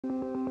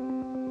Making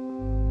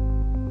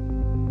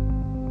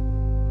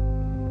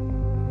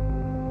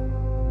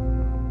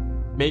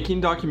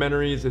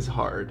documentaries is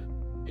hard.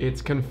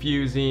 It's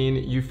confusing,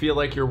 you feel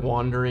like you're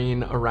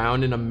wandering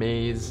around in a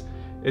maze.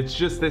 It's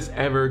just this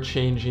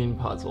ever-changing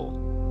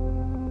puzzle.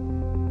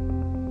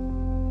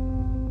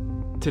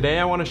 Today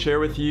I want to share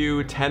with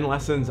you 10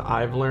 lessons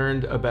I've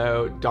learned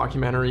about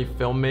documentary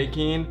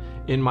filmmaking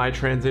in my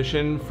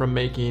transition from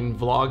making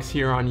vlogs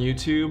here on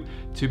YouTube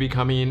to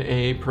becoming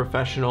a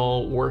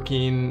professional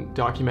working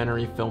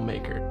documentary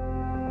filmmaker.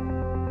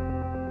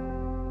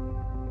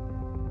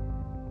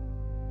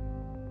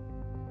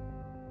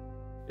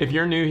 If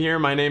you're new here,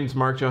 my name's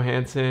Mark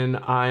Johansson.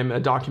 I'm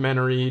a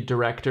documentary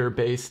director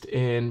based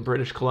in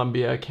British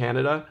Columbia,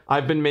 Canada.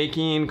 I've been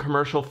making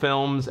commercial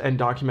films and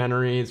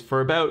documentaries for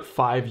about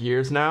 5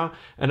 years now,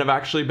 and I've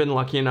actually been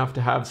lucky enough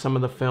to have some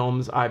of the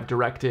films I've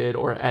directed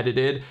or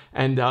edited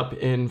end up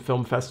in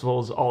film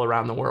festivals all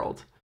around the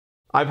world.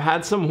 I've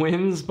had some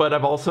wins, but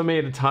I've also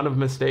made a ton of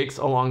mistakes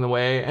along the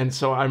way, and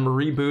so I'm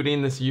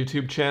rebooting this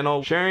YouTube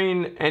channel,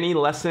 sharing any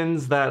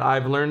lessons that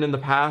I've learned in the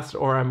past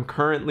or I'm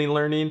currently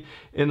learning,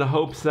 in the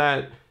hopes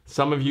that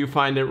some of you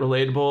find it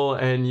relatable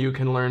and you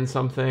can learn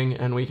something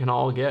and we can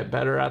all get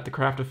better at the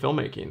craft of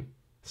filmmaking.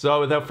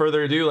 So without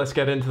further ado, let's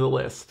get into the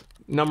list.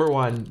 Number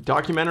 1,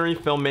 documentary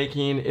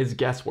filmmaking is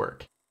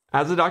guesswork.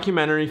 As a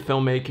documentary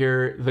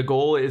filmmaker, the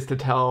goal is to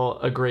tell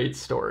a great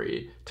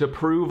story, to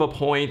prove a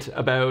point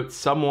about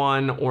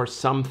someone or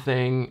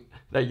something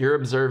that you're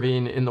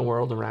observing in the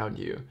world around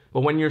you.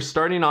 But when you're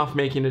starting off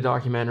making a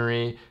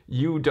documentary,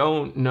 you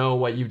don't know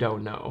what you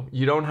don't know.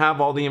 You don't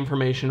have all the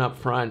information up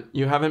front.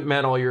 You haven't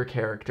met all your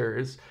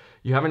characters.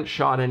 You haven't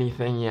shot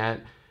anything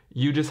yet.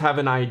 You just have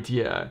an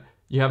idea.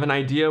 You have an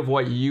idea of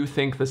what you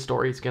think the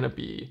story's gonna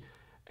be.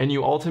 And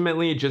you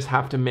ultimately just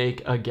have to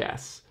make a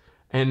guess.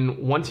 And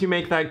once you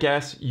make that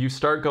guess, you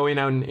start going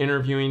out and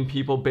interviewing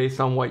people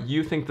based on what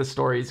you think the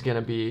story is going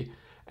to be.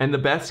 And the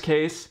best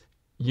case,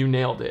 you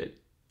nailed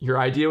it. Your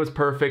idea was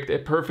perfect.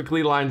 It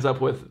perfectly lines up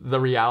with the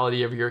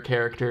reality of your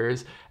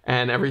characters,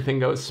 and everything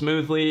goes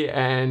smoothly,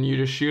 and you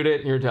just shoot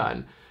it and you're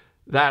done.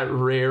 That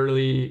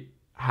rarely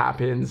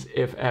happens,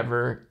 if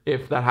ever.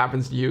 If that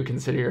happens to you,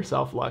 consider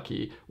yourself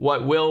lucky.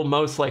 What will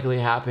most likely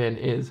happen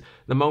is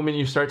the moment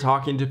you start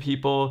talking to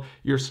people,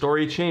 your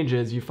story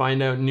changes. You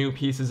find out new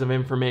pieces of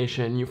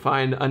information. You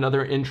find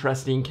another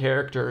interesting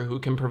character who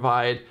can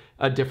provide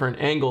a different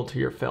angle to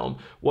your film.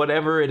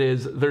 Whatever it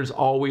is, there's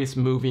always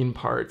moving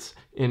parts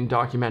in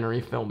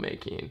documentary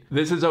filmmaking.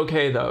 This is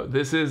okay though.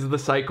 This is the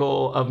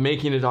cycle of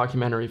making a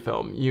documentary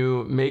film.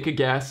 You make a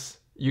guess,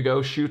 you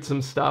go shoot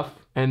some stuff,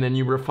 and then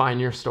you refine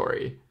your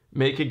story.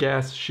 Make a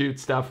guess,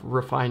 shoot stuff,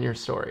 refine your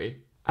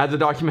story. As a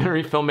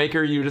documentary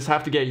filmmaker, you just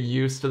have to get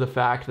used to the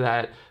fact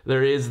that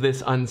there is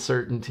this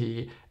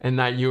uncertainty and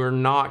that you are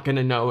not going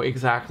to know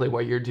exactly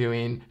what you're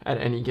doing at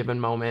any given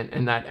moment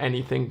and that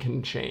anything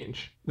can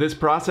change. This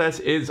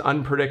process is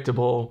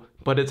unpredictable,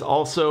 but it's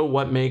also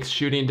what makes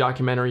shooting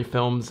documentary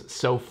films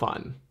so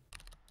fun.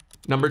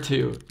 Number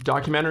 2,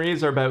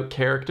 documentaries are about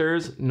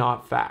characters,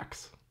 not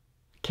facts.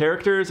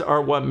 Characters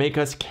are what make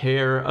us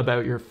care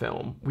about your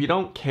film. We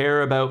don't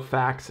care about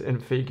facts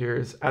and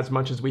figures as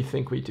much as we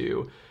think we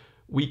do.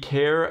 We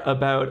care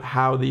about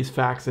how these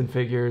facts and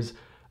figures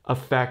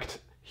affect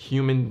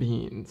human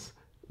beings.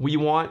 We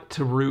want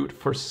to root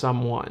for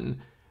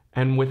someone,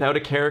 and without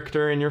a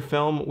character in your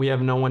film, we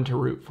have no one to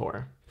root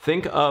for.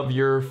 Think of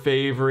your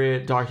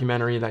favorite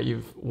documentary that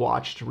you've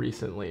watched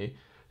recently.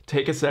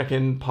 Take a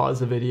second, pause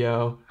the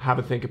video, have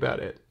a think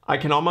about it. I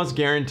can almost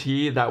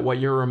guarantee that what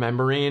you're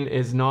remembering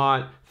is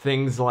not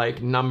things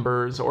like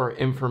numbers or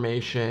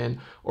information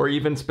or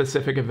even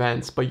specific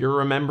events, but you're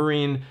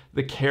remembering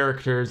the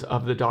characters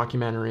of the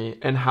documentary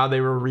and how they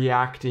were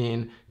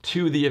reacting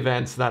to the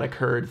events that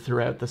occurred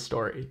throughout the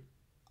story.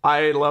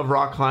 I love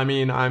rock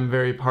climbing. I'm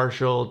very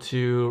partial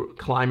to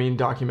climbing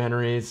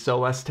documentaries, so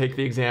let's take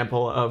the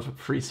example of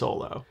Free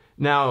Solo.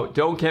 Now,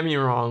 don't get me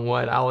wrong,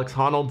 what Alex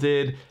Honnold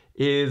did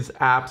is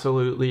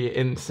absolutely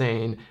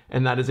insane,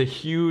 and that is a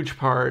huge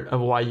part of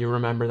why you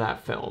remember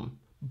that film.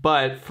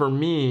 But for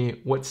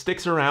me, what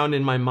sticks around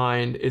in my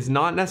mind is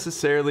not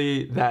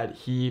necessarily that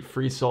he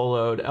free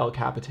soloed El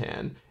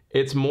Capitan.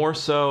 It's more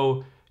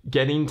so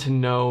getting to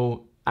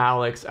know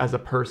Alex as a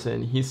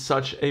person. He's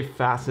such a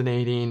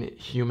fascinating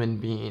human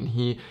being.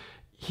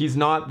 He's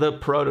not the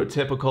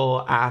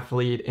prototypical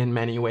athlete in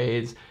many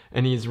ways,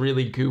 and he's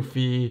really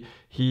goofy.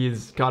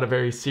 He's got a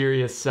very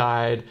serious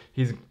side.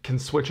 He can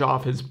switch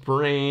off his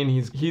brain.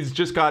 He's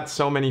just got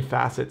so many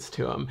facets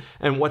to him.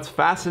 And what's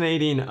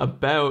fascinating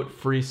about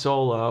Free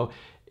Solo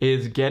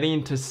is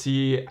getting to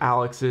see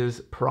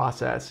Alex's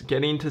process,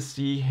 getting to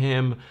see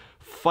him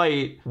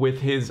fight with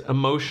his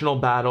emotional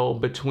battle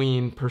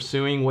between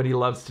pursuing what he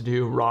loves to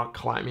do, rock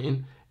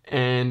climbing,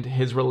 and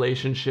his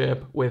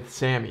relationship with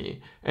Sammy,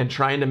 and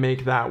trying to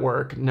make that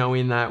work,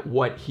 knowing that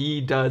what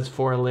he does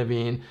for a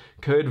living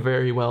could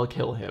very well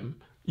kill him.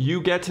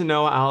 You get to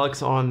know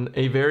Alex on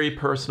a very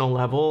personal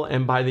level,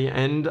 and by the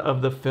end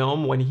of the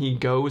film, when he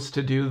goes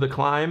to do the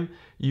climb,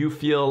 you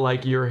feel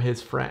like you're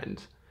his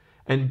friend.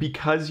 And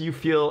because you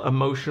feel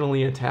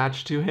emotionally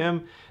attached to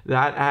him,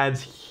 that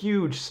adds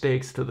huge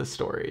stakes to the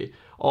story.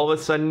 All of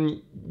a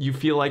sudden, you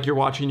feel like you're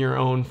watching your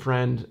own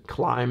friend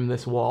climb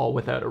this wall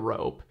without a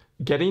rope.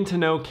 Getting to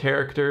know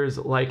characters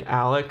like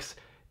Alex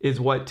is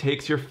what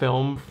takes your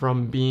film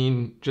from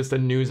being just a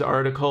news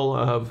article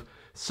of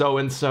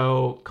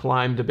so-and-so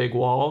climbed a big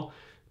wall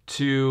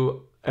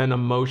to an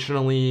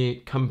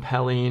emotionally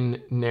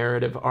compelling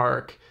narrative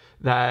arc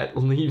that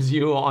leaves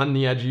you on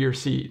the edge of your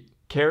seat.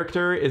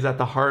 Character is at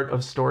the heart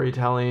of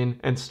storytelling,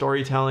 and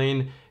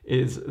storytelling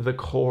is the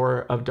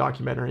core of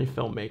documentary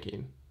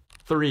filmmaking.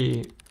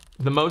 3.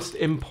 The most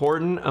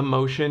important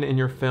emotion in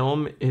your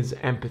film is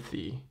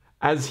empathy.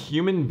 As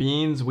human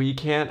beings, we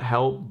can't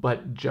help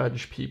but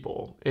judge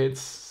people.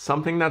 It's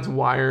something that's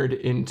wired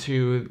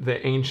into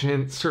the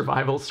ancient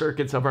survival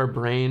circuits of our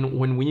brain.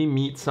 When we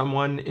meet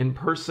someone in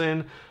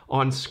person,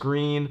 on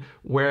screen,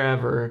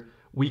 wherever,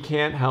 we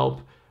can't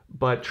help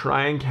but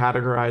try and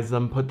categorize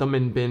them, put them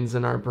in bins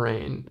in our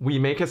brain. We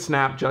make a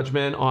snap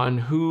judgment on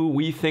who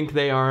we think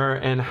they are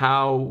and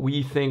how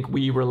we think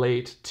we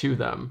relate to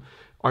them.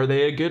 Are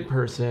they a good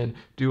person?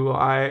 Do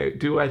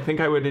I think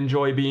I would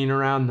enjoy being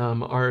around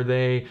them? Are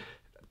they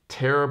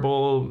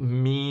terrible,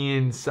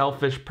 mean,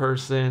 selfish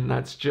person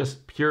that's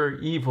just pure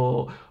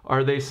evil?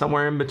 Are they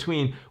somewhere in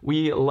between?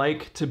 We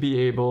like to be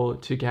able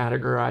to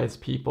categorize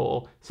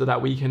people so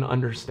that we can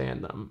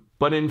understand them.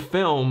 But in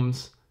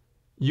films,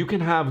 you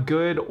can have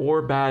good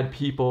or bad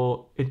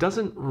people. It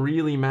doesn't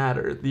really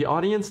matter. The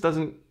audience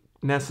doesn't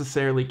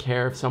necessarily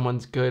care if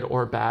someone's good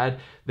or bad.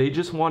 They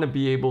just want to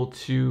be able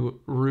to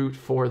root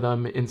for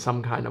them in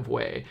some kind of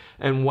way.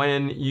 And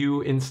when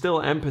you instill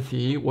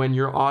empathy, when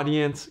your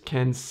audience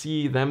can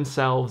see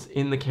themselves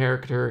in the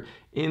character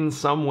in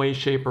some way,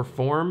 shape, or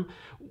form,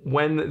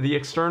 when the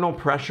external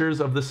pressures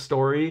of the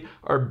story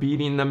are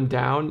beating them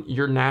down,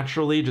 you're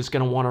naturally just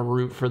going to want to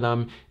root for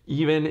them,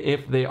 even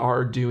if they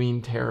are doing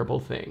terrible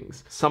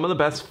things. Some of the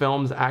best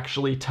films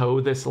actually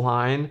toe this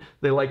line.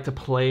 They like to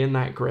play in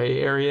that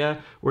gray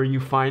area where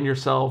you find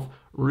yourself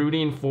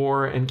rooting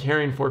for and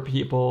caring for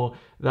people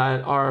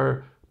that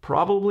are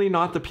probably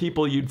not the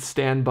people you'd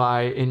stand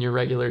by in your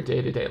regular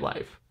day-to-day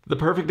life. The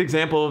perfect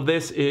example of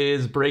this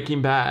is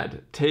Breaking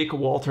Bad. Take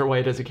Walter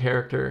White as a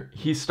character.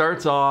 He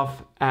starts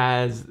off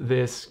as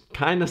this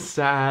kind of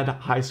sad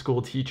high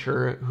school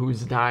teacher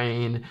who's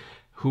dying,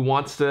 who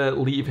wants to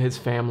leave his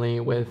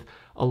family with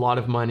a lot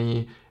of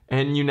money,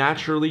 and you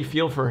naturally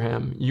feel for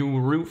him. You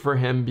root for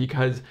him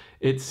because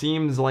it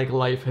seems like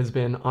life has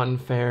been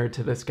unfair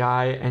to this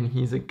guy, and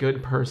he's a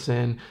good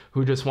person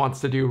who just wants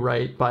to do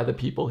right by the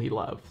people he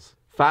loves.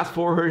 Fast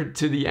forward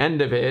to the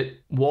end of it,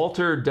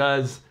 Walter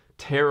does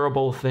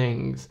terrible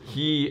things.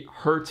 He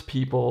hurts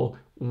people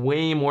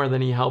way more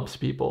than he helps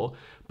people.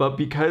 But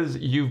because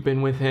you've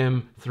been with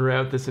him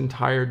throughout this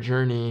entire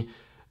journey,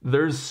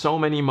 there's so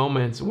many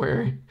moments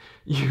where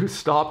you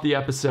stop the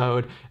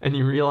episode and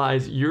you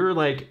realize you're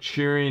like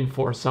cheering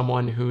for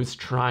someone who's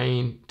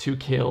trying to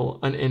kill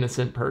an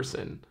innocent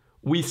person.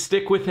 We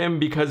stick with him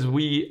because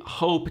we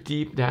hope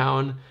deep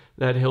down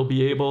that he'll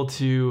be able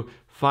to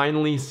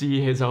finally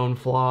see his own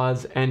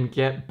flaws and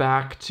get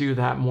back to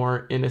that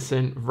more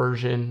innocent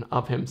version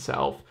of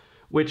himself,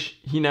 which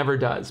he never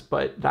does,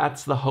 but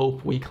that's the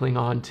hope we cling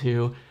on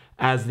to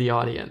as the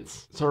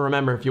audience. So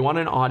remember, if you want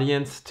an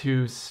audience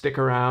to stick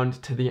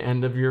around to the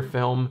end of your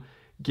film,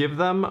 give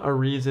them a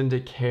reason to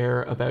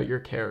care about your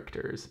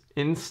characters.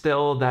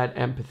 Instill that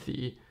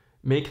empathy.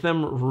 Make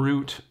them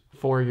root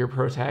for your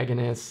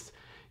protagonists,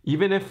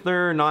 even if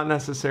they're not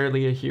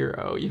necessarily a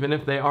hero, even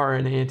if they are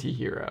an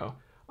anti-hero.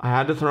 I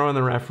had to throw in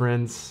the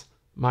reference.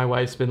 My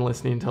wife's been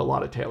listening to a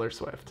lot of Taylor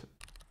Swift.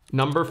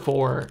 Number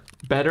 4,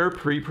 better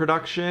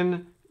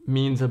pre-production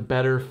means a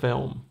better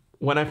film.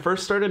 When I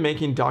first started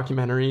making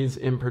documentaries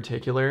in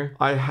particular,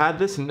 I had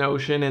this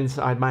notion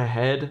inside my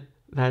head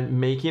that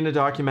making a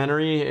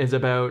documentary is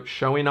about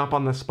showing up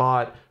on the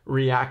spot,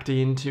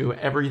 reacting to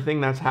everything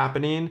that's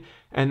happening,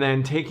 and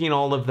then taking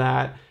all of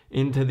that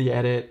into the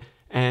edit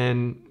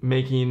and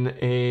making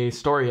a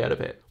story out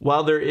of it.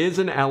 While there is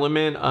an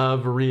element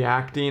of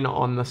reacting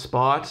on the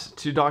spot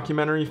to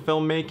documentary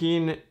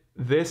filmmaking,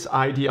 this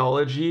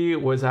ideology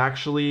was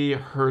actually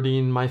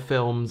hurting my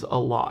films a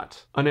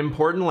lot. An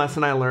important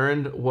lesson I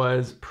learned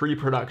was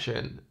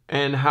pre-production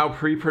and how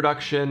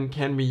pre-production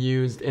can be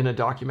used in a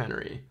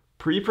documentary.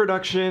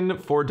 Pre-production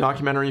for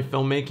documentary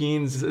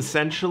filmmaking is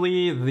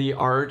essentially the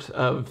art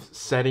of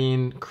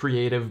setting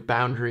creative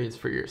boundaries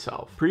for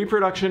yourself.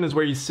 Pre-production is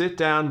where you sit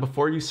down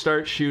before you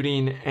start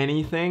shooting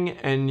anything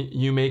and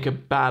you make a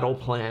battle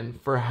plan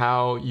for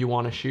how you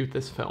want to shoot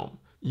this film.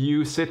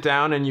 You sit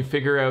down and you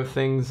figure out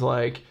things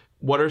like,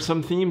 what are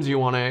some themes you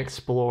want to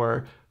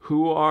explore?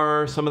 Who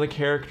are some of the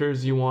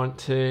characters you want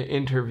to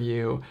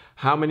interview?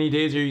 How many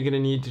days are you going to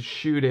need to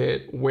shoot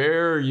it?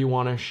 Where you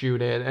want to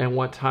shoot it and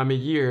what time of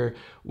year?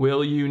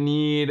 Will you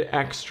need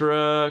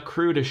extra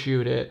crew to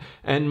shoot it?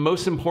 And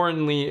most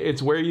importantly,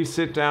 it's where you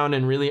sit down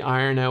and really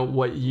iron out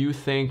what you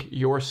think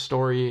your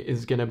story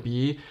is going to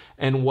be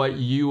and what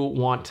you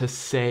want to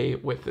say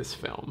with this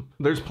film.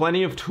 There's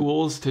plenty of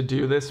tools to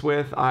do this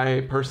with.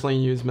 I personally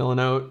use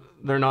Milanote.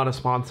 They're not a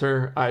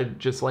sponsor. I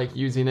just like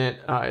using it.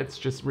 It's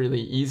just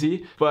really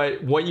easy.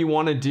 But what you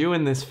want to do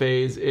in this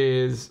phase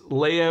is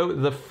lay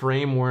out the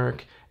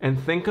framework and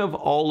think of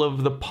all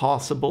of the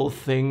possible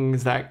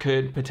things that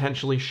could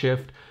potentially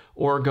shift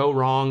or go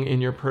wrong in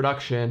your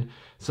production,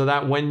 so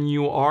that when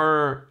you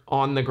are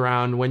on the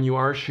ground, when you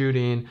are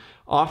shooting,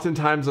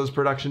 oftentimes those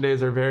production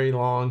days are very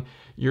long.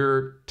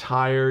 You're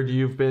tired,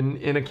 you've been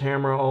in a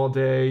camera all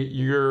day,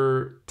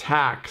 you're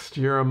taxed,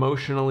 you're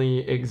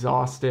emotionally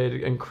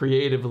exhausted and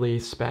creatively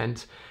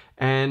spent,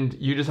 and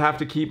you just have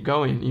to keep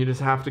going. You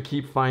just have to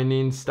keep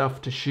finding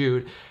stuff to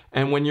shoot.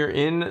 And when you're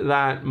in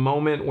that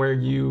moment where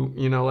you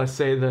know, let's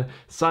say the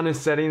sun is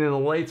setting and the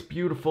light's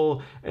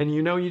beautiful and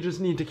you know you just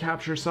need to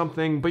capture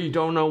something, but you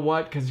don't know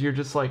what because you're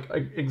just like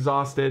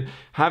exhausted,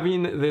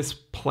 having this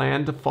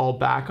plan to fall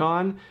back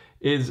on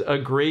is a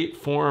great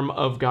form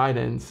of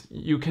guidance.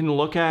 You can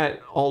look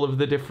at all of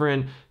the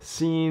different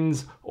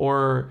scenes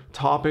or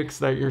topics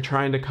that you're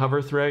trying to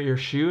cover throughout your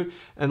shoot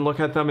and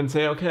look at them and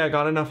say, okay, I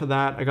got enough of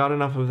that, I got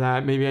enough of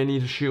that, maybe I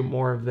need to shoot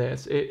more of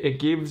this. It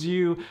gives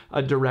you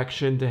a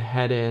direction to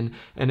head in,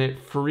 and it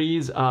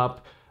frees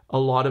up a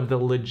lot of the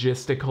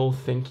logistical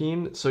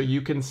thinking so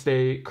you can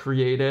stay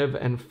creative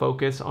and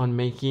focus on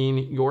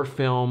making your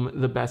film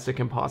the best it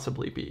can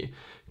possibly be.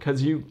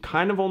 Because you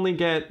kind of only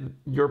get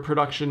your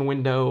production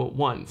window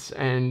once,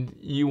 and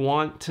you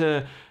want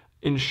to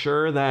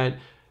ensure that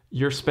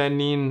you're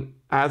spending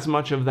as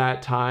much of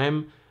that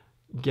time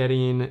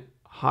getting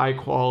high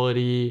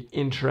quality,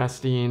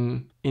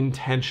 interesting,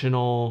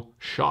 intentional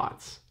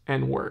shots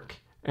and work,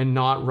 and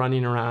not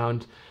running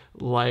around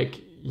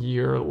like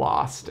you're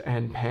lost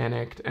and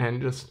panicked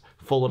and just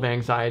full of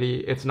anxiety.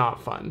 It's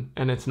not fun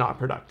and it's not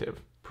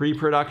productive.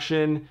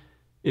 Pre-production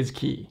is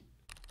key.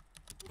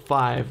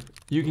 5,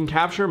 you can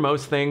capture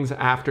most things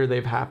after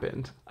they've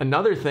happened.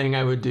 Another thing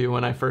I would do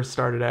when I first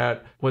started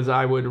out was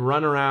I would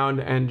run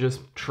around and just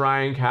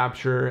try and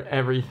capture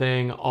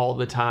everything all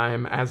the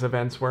time as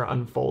events were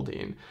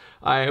unfolding.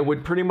 I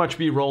would pretty much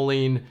be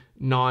rolling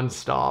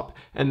nonstop,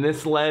 and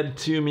this led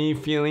to me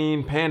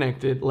feeling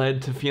panicked. It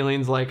led to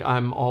feelings like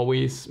I'm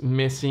always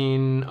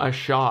missing a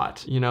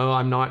shot, you know,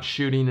 I'm not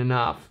shooting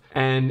enough.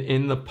 And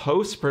in the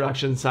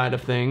post-production side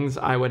of things,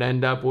 I would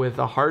end up with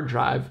a hard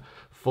drive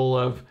full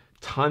of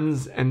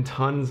tons and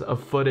tons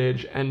of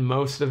footage, and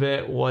most of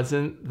it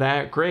wasn't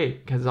that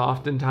great because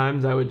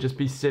oftentimes I would just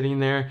be sitting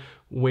there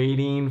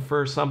waiting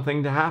for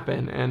something to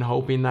happen and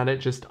hoping that it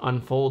just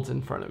unfolds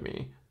in front of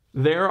me.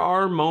 There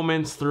are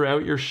moments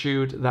throughout your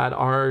shoot that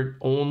are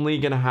only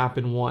going to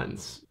happen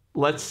once.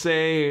 Let's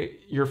say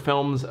your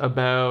film's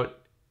about,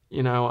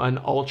 you know, an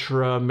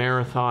ultra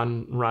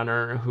marathon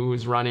runner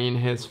who's running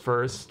his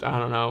first,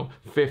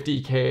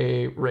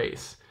 50K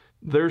race.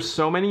 There's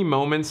so many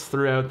moments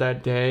throughout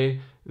that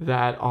day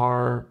that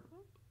are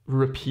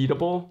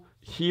repeatable.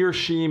 He or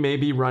she may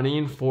be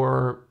running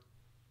for,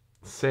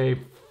 say,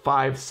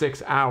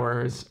 5-6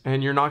 hours,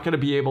 and you're not going to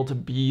be able to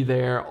be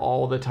there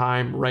all the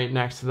time right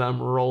next to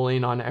them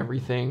rolling on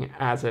everything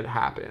as it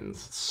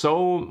happens.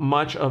 So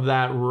much of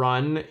that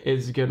run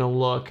is going to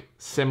look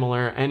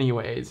similar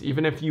anyways.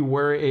 Even if you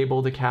were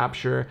able to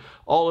capture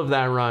all of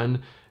that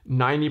run,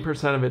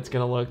 90% of it's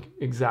going to look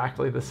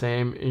exactly the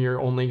same.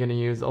 You're only going to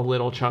use a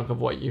little chunk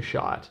of what you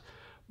shot.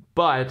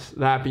 But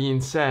that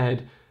being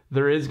said,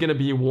 there is going to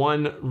be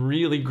one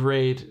really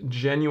great,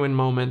 genuine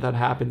moment that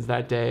happens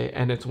that day,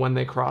 and it's when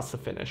they cross the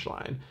finish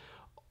line.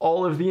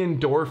 All of the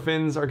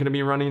endorphins are going to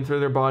be running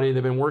through their body.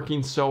 They've been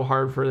working so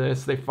hard for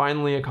this. They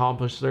finally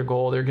accomplished their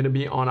goal. They're going to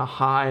be on a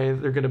high.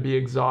 They're going to be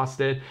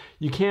exhausted.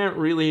 You can't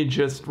really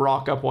just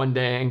rock up one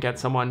day and get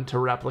someone to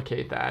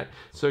replicate that.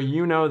 So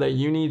you know that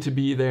you need to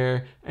be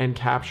there and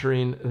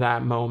capturing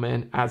that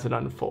moment as it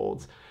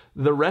unfolds.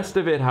 The rest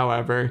of it,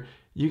 however,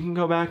 you can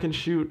go back and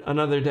shoot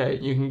another day.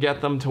 You can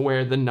get them to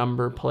wear the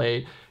number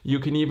plate. You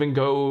can even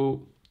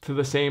go to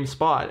the same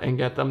spot and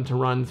get them to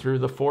run through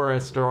the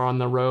forest or on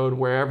the road,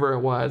 wherever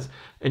it was.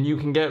 And you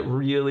can get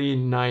really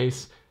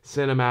nice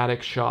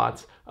cinematic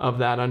shots of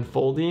that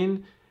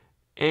unfolding.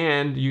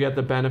 And you get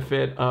the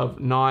benefit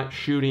of not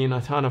shooting a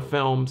ton of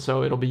film,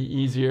 so it'll be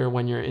easier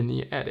when you're in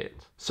the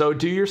edit. So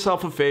do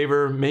yourself a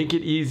favor, make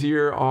it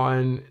easier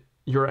on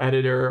your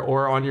editor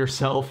or on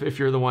yourself if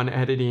you're the one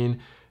editing.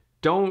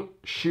 Don't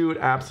shoot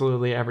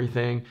absolutely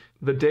everything.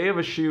 The day of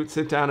a shoot,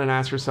 sit down and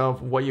ask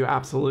yourself what you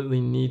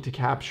absolutely need to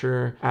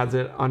capture as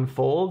it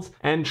unfolds,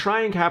 and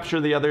try and capture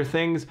the other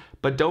things,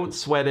 but don't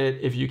sweat it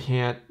if you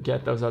can't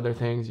get those other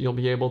things. You'll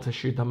be able to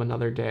shoot them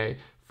another day.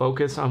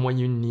 Focus on what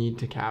you need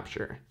to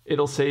capture.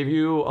 It'll save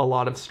you a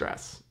lot of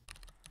stress.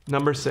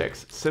 Number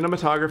 6,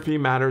 cinematography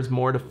matters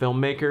more to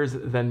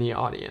filmmakers than the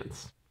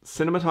audience.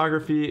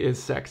 Cinematography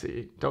is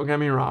sexy. Don't get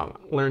me wrong.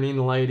 Learning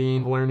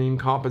lighting, learning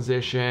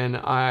composition.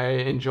 I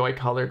enjoy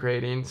color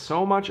grading.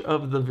 So much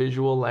of the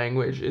visual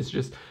language is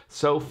just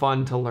so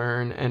fun to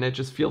learn, and it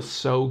just feels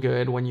so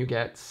good when you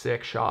get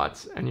 6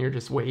 shots and you're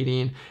just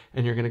waiting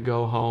and you're gonna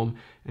go home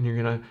and you're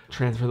gonna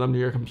transfer them to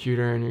your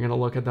computer and you're gonna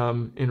look at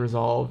them in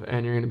Resolve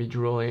and you're gonna be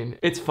drooling.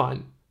 It's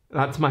fun.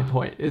 That's my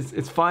point.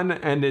 It's fun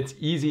and it's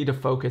easy to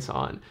focus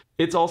on.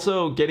 It's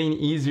also getting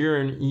easier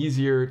and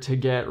easier to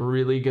get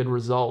really good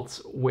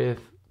results with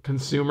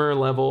consumer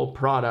level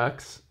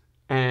products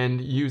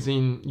and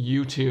using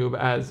YouTube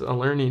as a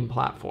learning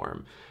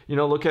platform. You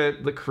know, look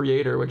at The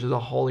Creator, which is a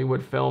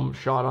Hollywood film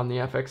shot on the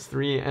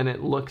FX3, and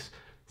it looks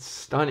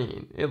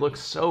stunning. It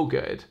looks so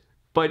good.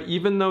 But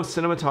even though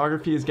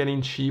cinematography is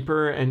getting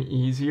cheaper and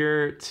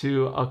easier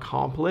to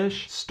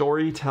accomplish,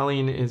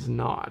 storytelling is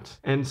not.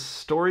 And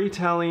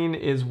storytelling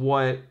is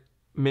what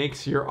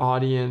makes your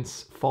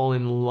audience fall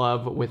in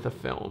love with a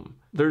film.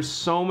 There's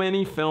so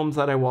many films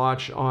that I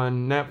watch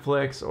on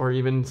Netflix or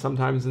even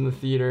sometimes in the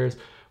theaters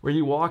where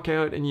you walk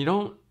out and you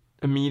don't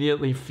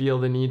immediately feel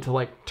the need to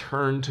like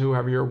turn to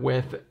whoever you're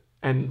with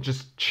and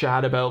just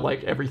chat about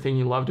like everything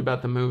you loved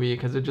about the movie,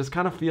 because it just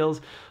kind of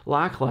feels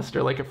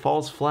lackluster, like it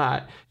falls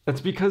flat. That's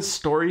because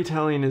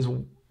storytelling is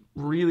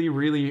really,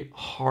 really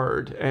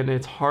hard, and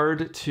it's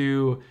hard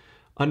to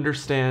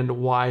understand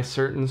why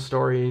certain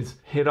stories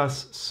hit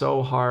us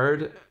so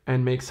hard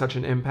and make such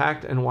an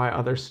impact and why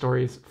other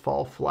stories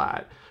fall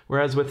flat.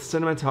 Whereas with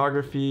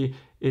cinematography,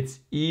 it's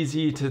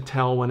easy to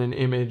tell when an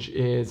image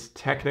is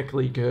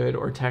technically good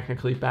or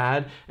technically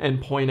bad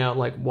and point out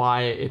like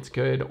why it's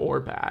good or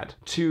bad.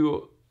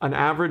 To an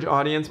average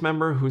audience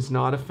member who's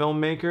not a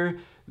filmmaker,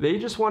 they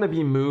just want to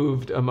be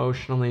moved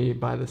emotionally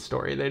by the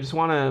story. They just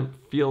want to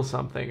feel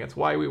something. It's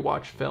why we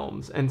watch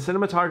films. And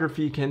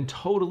cinematography can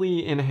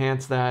totally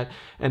enhance that,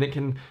 and it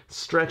can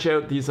stretch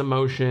out these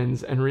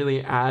emotions and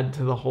really add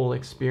to the whole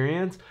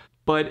experience.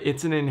 But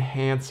it's an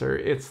enhancer,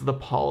 it's the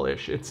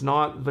polish, it's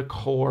not the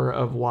core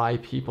of why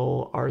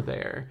people are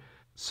there.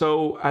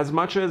 So as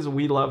much as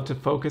we love to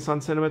focus on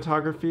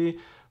cinematography,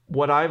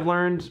 what I've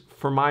learned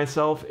for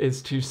myself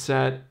is to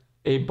set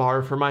a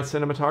bar for my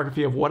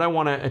cinematography of what I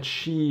want to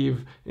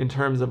achieve in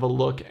terms of a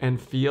look and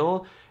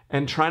feel,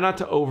 and try not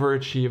to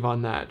overachieve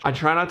on that. I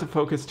try not to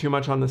focus too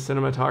much on the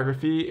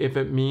cinematography if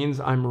it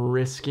means I'm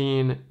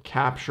risking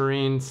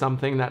capturing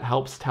something that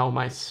helps tell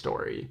my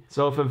story.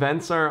 So if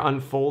events are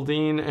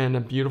unfolding and a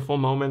beautiful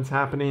moment's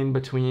happening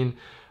between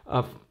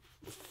a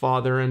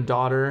father and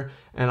daughter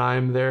and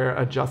I'm there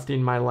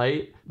adjusting my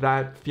light,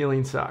 that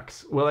feeling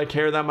sucks. Will I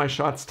care that my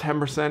shot's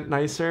 10%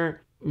 nicer?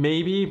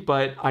 Maybe,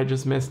 but I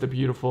just missed a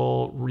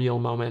beautiful real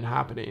moment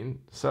happening.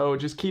 So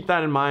just keep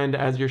that in mind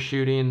as you're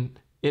shooting.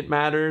 It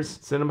matters.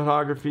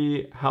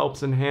 Cinematography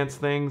helps enhance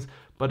things,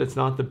 but it's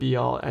not the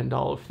be-all,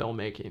 end-all of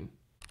filmmaking.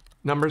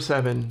 Number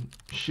 7,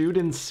 shoot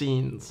in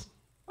scenes.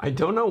 I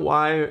don't know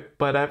why,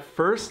 but at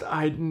first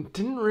I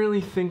didn't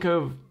really think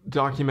of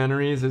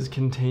documentaries as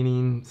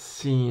containing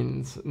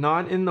scenes,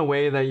 not in the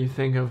way that you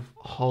think of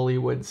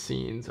Hollywood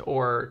scenes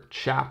or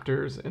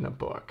chapters in a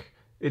book.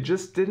 It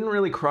just didn't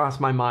really cross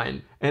my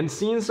mind. And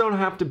scenes don't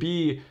have to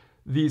be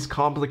these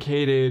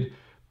complicated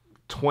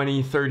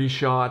 20, 30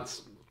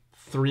 shots,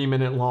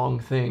 3-minute long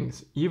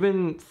things.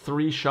 Even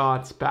 3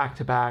 shots back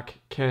to back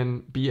can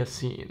be a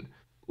scene.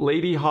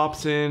 Lady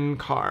hops in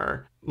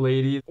car.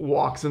 Lady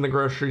walks in the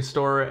grocery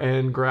store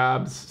and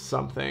grabs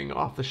something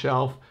off the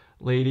shelf.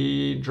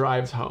 Lady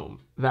drives home.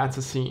 That's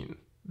a scene.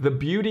 The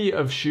beauty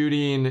of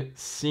shooting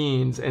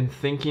scenes and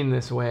thinking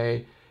this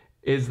way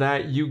is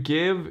that you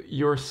give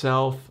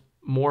yourself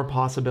more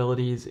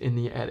possibilities in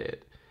the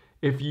edit.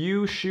 If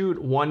you shoot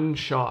one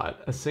shot,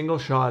 a single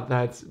shot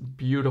that's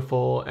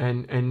beautiful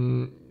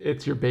and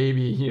it's your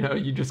baby, you know,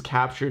 you just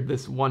captured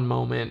this one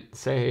moment,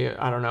 say,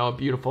 I don't know, a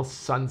beautiful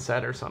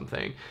sunset or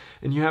something,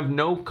 and you have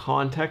no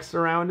context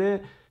around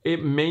it,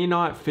 it may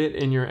not fit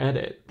in your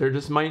edit. There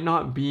just might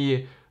not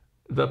be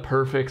the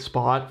perfect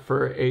spot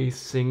for a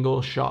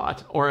single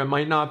shot, or it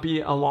might not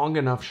be a long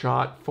enough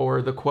shot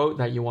for the quote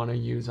that you want to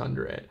use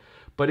under it.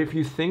 But if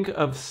you think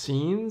of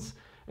scenes,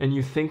 and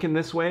you think in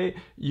this way,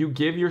 you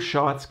give your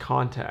shots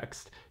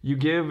context. You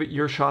give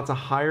your shots a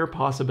higher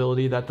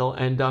possibility that they'll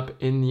end up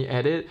in the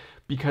edit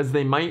because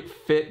they might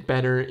fit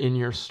better in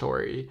your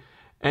story.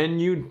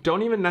 And you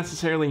don't even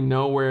necessarily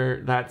know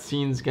where that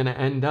scene's gonna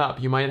end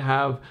up. You might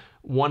have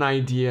one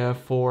idea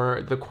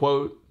for the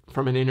quote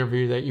from an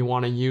interview that you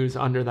wanna use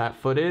under that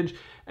footage,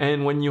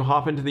 and when you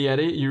hop into the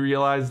edit, you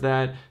realize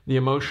that the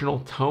emotional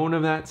tone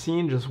of that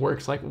scene just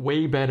works like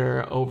way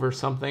better over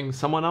something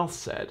someone else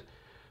said.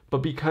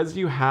 But because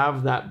you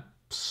have that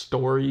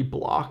story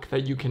block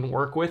that you can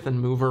work with and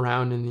move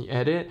around in the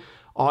edit,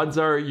 odds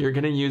are you're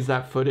gonna use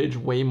that footage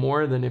way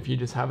more than if you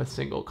just have a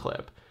single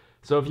clip.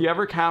 So if you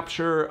ever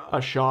capture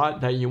a shot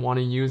that you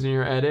wanna use in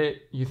your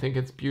edit, you think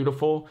it's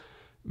beautiful,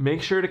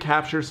 make sure to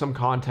capture some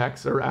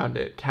context around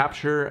it.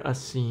 Capture a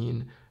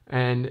scene,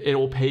 and it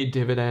will pay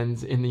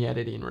dividends in the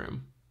editing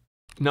room.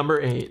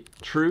 Number 8,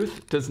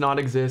 truth does not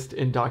exist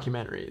in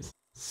documentaries.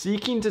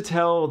 Seeking to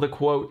tell the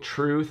quote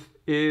truth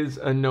is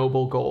a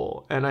noble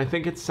goal, and I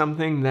think it's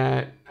something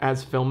that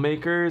as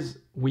filmmakers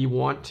we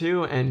want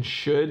to and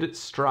should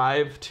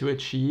strive to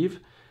achieve.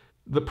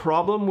 The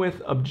problem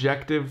with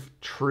objective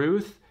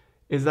truth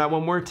is that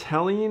when we're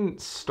telling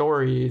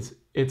stories,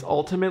 it's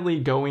ultimately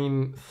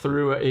going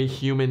through a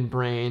human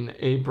brain,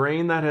 a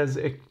brain that has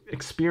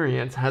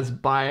experience, has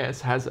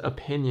bias, has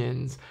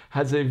opinions,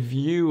 has a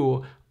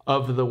view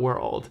of the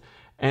world.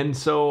 And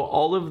so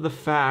all of the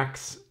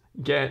facts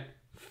get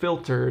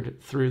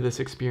filtered through this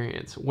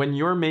experience. When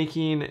you're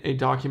making a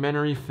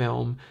documentary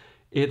film,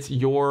 it's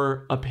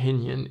your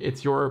opinion,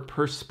 it's your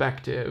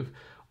perspective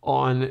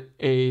on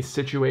a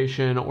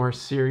situation or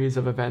series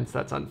of events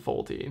that's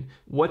unfolding.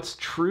 What's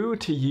true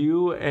to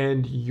you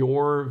and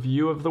your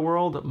view of the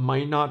world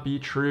might not be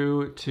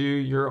true to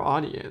your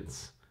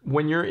audience.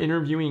 When you're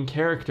interviewing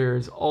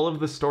characters, all of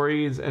the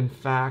stories and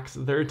facts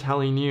they're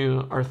telling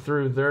you are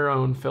through their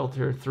own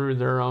filter, through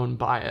their own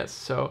bias.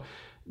 So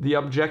the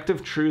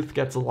objective truth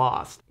gets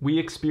lost. We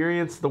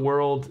experience the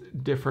world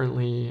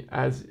differently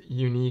as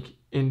unique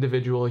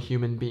individual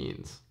human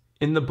beings.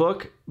 In the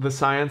book, The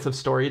Science of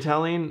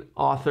Storytelling,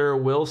 author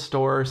Will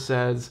Storr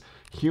says,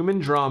 human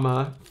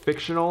drama,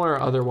 fictional or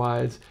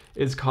otherwise,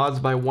 is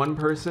caused by one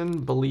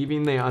person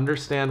believing they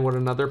understand what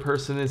another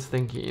person is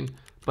thinking,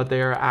 but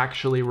they are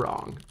actually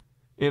wrong.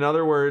 In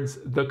other words,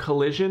 the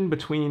collision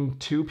between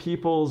two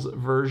people's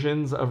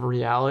versions of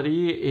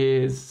reality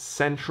is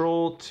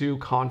central to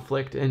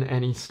conflict in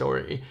any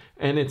story,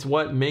 and it's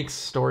what makes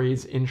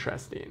stories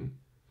interesting.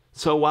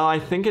 So while I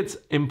think it's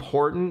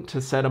important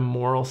to set a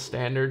moral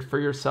standard for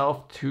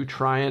yourself to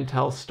try and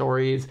tell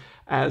stories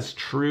as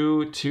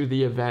true to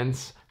the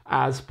events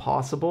as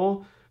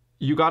possible,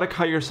 you got to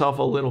cut yourself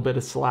a little bit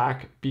of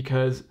slack,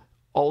 because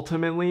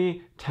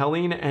ultimately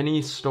telling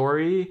any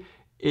story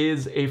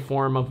is a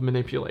form of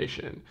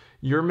manipulation.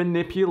 You're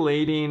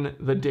manipulating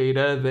the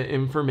data, the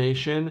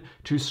information,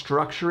 to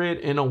structure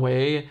it in a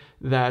way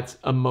that's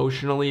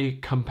emotionally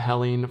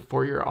compelling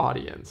for your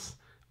audience.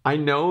 I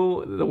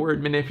know the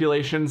word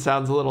manipulation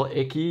sounds a little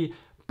icky,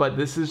 but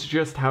this is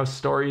just how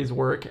stories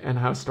work and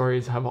how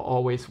stories have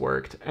always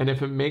worked. And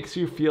if it makes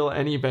you feel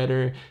any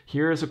better,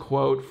 here is a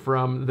quote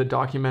from the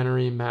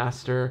documentary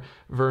master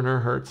Werner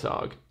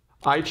Herzog.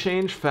 I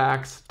change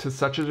facts to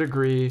such a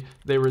degree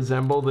they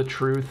resemble the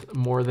truth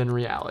more than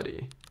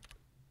reality.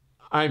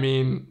 I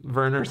mean,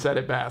 Werner said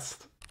it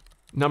best.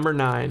 Number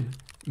 9,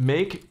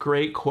 make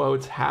great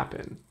quotes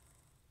happen.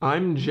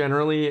 I'm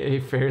generally a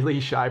fairly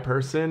shy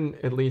person,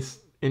 at least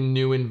in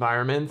new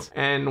environments.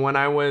 And when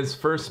I was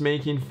first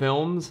making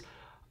films,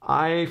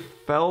 I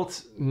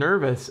felt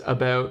nervous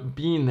about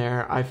being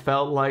there. I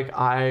felt like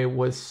I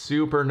was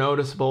super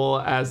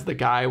noticeable as the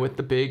guy with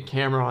the big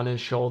camera on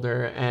his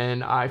shoulder,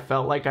 and I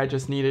felt like I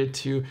just needed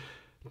to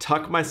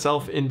tuck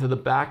myself into the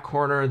back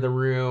corner of the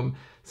room,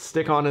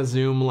 stick on a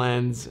zoom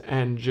lens,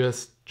 and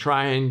just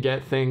try and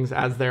get things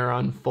as they're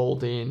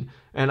unfolding.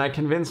 And I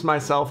convinced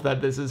myself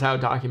that this is how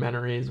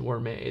documentaries were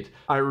made.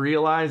 I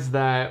realized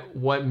that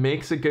what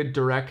makes a good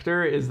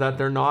director is that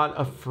they're not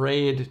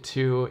afraid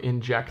to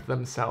inject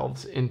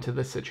themselves into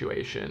the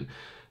situation.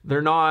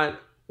 They're not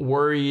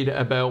worried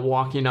about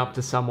walking up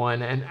to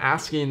someone and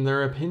asking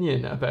their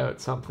opinion about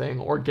something,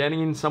 or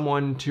getting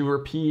someone to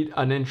repeat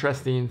an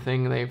interesting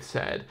thing they've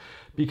said.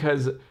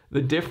 Because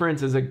the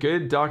difference is, a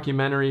good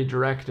documentary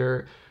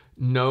director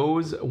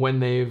knows when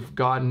they've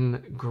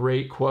gotten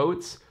great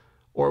quotes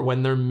or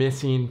when they're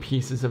missing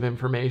pieces of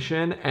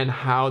information, and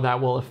how that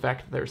will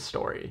affect their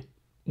story.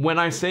 When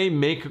I say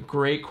make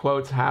great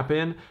quotes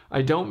happen,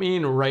 I don't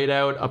mean write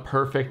out a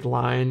perfect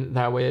line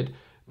that would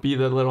be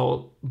the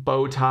little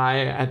bow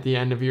tie at the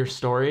end of your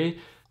story.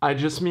 I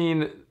just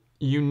mean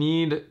you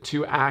need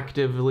to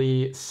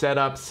actively set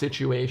up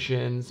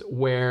situations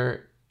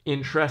where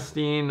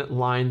interesting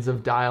lines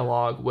of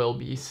dialogue will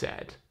be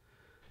said.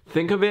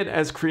 Think of it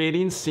as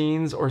creating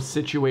scenes or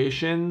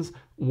situations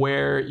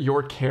where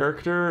your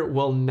character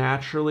will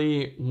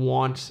naturally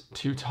want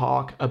to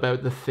talk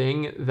about the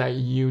thing that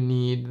you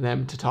need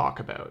them to talk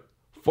about.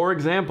 For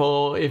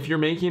example, if you're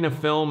making a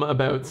film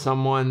about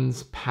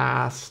someone's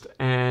past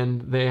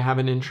and they have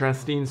an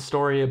interesting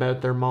story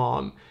about their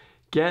mom,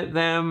 get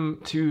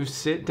them to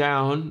sit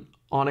down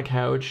on a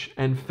couch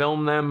and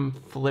film them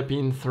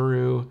flipping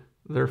through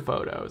their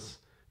photos.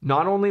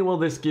 Not only will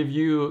this give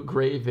you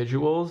great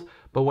visuals,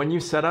 but when you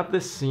set up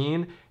this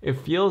scene, it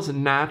feels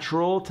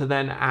natural to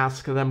then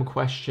ask them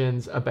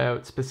questions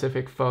about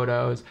specific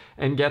photos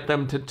and get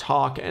them to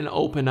talk and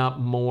open up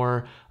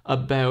more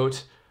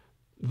about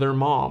their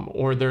mom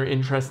or their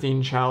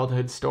interesting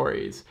childhood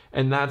stories.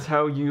 And that's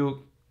how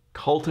you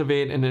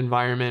cultivate an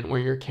environment where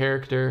your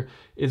character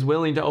is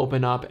willing to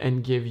open up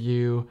and give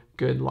you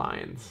good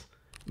lines.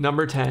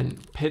 Number 10,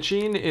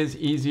 pitching is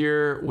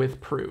easier with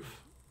proof.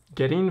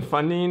 Getting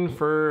funding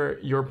for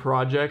your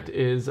project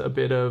is a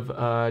bit of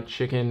a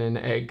chicken and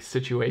egg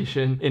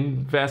situation.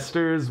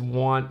 Investors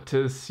want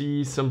to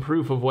see some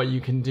proof of what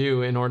you can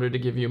do in order to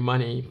give you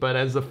money. But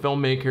as a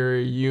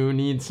filmmaker, you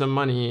need some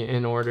money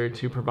in order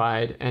to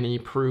provide any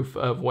proof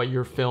of what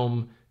your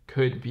film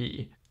could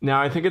be.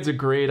 Now, I think it's a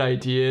great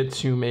idea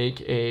to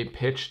make a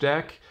pitch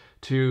deck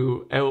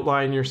to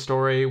outline your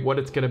story, what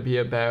it's going to be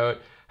about,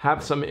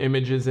 have some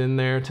images in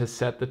there to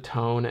set the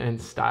tone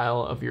and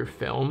style of your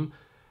film.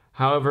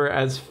 However,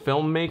 as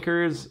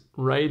filmmakers,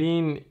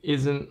 writing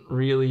isn't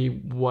really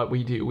what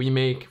we do. We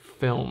make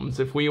films.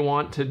 If we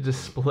want to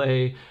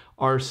display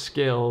our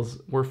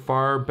skills, we're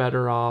far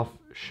better off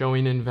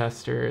showing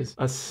investors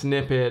a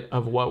snippet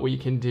of what we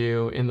can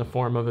do in the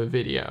form of a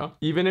video.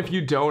 Even if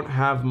you don't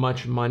have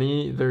much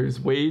money, there's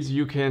ways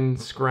you can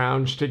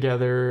scrounge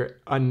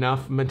together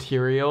enough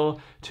material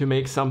to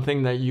make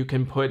something that you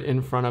can put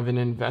in front of an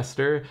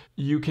investor.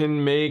 You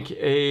can make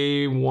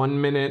a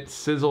 1-minute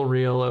sizzle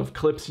reel of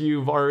clips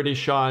you've already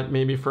shot,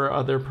 maybe for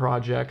other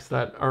projects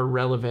that are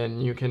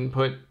relevant. You can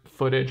put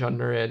footage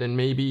under it, and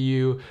maybe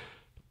you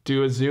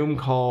do a Zoom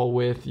call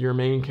with your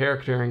main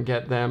character and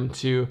get them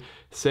to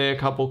say a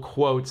couple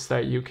quotes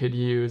that you could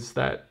use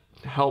that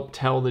help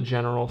tell the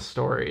general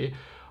story.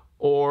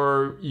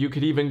 Or you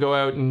could even go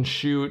out and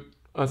shoot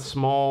a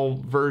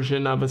small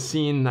version of a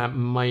scene that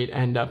might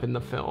end up in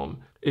the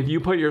film. If you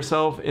put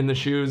yourself in the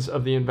shoes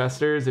of the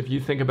investors, if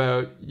you think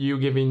about you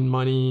giving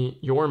money,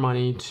 your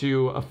money,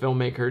 to a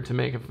filmmaker to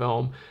make a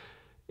film,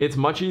 it's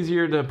much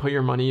easier to put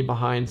your money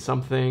behind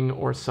something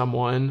or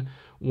someone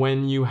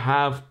when you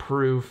have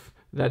proof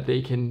that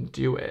they can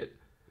do it.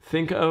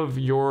 Think of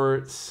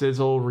your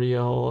sizzle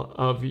reel,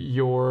 of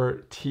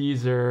your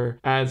teaser,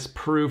 as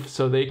proof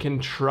so they can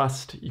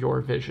trust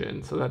your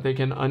vision, so that they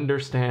can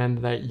understand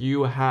that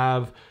you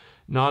have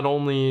not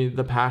only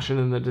the passion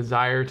and the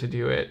desire to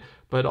do it,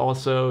 but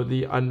also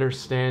the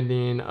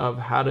understanding of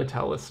how to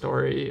tell a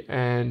story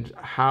and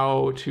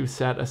how to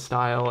set a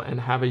style and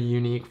have a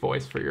unique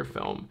voice for your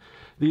film.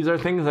 These are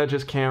things that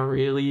just can't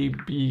really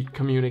be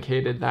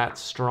communicated that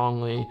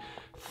strongly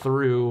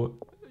through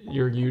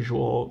your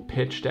usual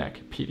pitch deck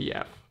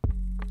PDF.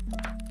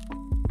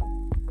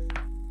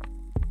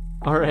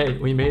 All right,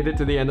 we made it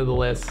to the end of the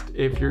list.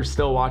 If you're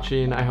still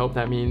watching, I hope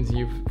that means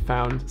you've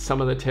found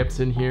some of the tips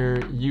in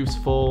here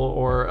useful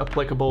or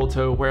applicable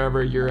to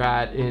wherever you're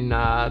at in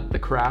the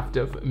craft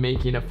of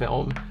making a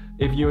film.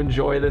 If you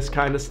enjoy this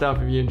kind of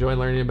stuff, if you enjoy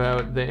learning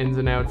about the ins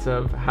and outs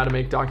of how to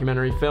make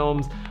documentary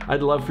films,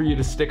 I'd love for you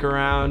to stick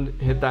around,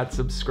 hit that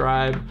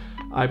subscribe.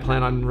 I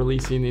plan on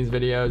releasing these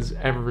videos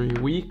every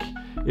week.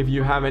 If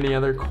you have any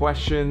other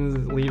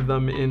questions, leave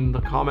them in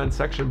the comment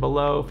section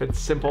below. If it's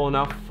simple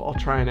enough, I'll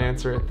try and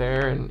answer it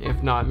there, and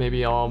if not,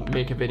 maybe I'll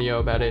make a video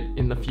about it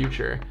in the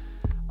future.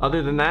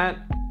 Other than that,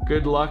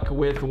 good luck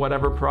with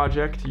whatever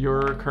project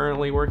you're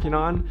currently working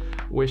on.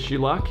 Wish you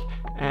luck,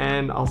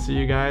 and I'll see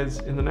you guys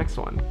in the next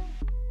one.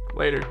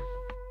 Later.